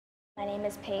My name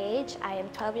is Paige. I am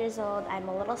 12 years old. I'm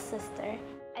a little sister.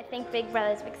 I think Big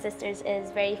Brothers Big Sisters is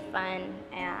very fun,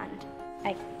 and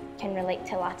I can relate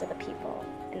to lots of the people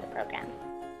in the program.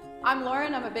 I'm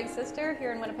Lauren. I'm a big sister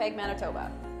here in Winnipeg,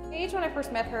 Manitoba. Paige, when I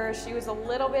first met her, she was a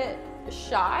little bit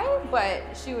shy, but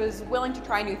she was willing to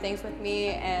try new things with me,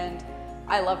 and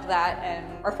I loved that. And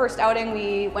our first outing,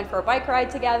 we went for a bike ride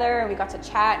together, and we got to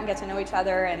chat and get to know each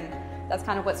other, and that's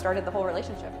kind of what started the whole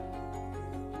relationship.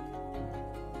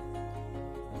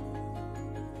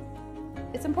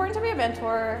 It's important to be a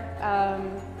mentor,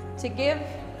 to give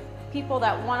people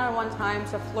that one-on-one time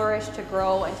to flourish, to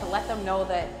grow, and to let them know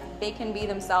that they can be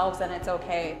themselves and it's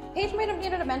okay. Paige might have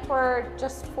needed a mentor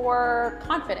just for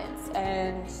confidence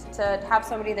and to have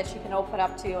somebody that she can open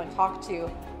up to and talk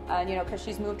to, because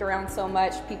she's moved around so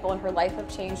much, people in her life have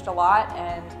changed a lot,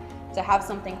 and to have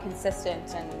something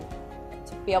consistent and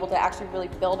to be able to actually really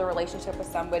build a relationship with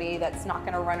somebody that's not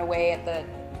going to run away at the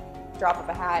drop of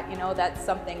a hat, that's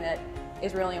something that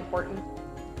is really important.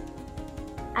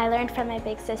 I learned from my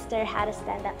big sister how to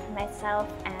stand up for myself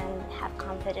and have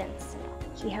confidence.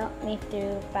 She helped me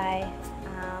through by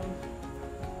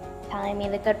telling me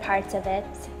the good parts of it,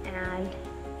 and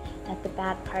that the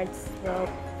bad parts will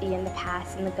be in the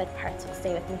past and the good parts will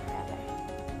stay with me forever.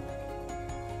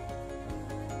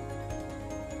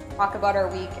 Talk about our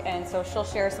week, and so she'll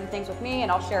share some things with me and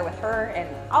I'll share with her, and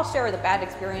I'll share the bad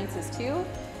experiences too.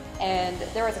 And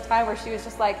there was a time where she was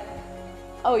just like,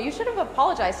 "Oh, you should have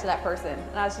apologized to that person."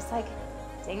 And I was just like,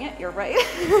 dang it, you're right.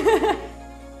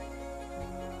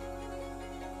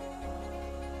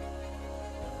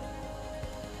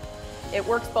 It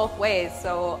works both ways,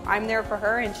 so I'm there for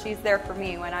her and she's there for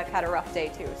me when I've had a rough day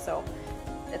too, so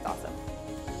it's awesome.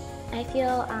 I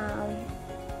feel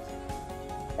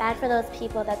bad for those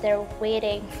people that they're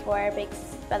waiting for a big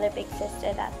brother, big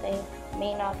sister, that they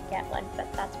may not get one,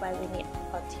 but that's why we need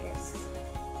volunteers.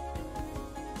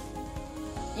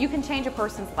 You can change a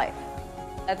person's life.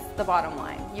 That's the bottom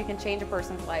line. You can change a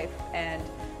person's life, and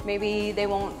maybe they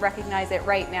won't recognize it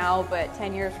right now, but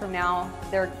 10 years from now,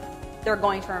 they're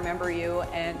going to remember you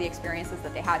and the experiences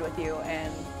that they had with you,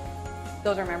 and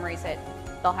those are memories that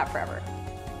they'll have forever.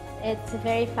 It's a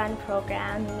very fun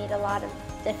program. You meet a lot of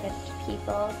different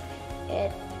people.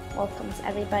 It welcomes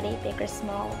everybody, big or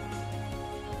small.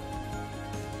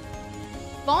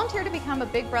 Volunteer to become a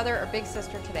big brother or big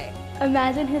sister today.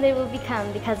 Imagine who they will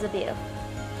become because of you.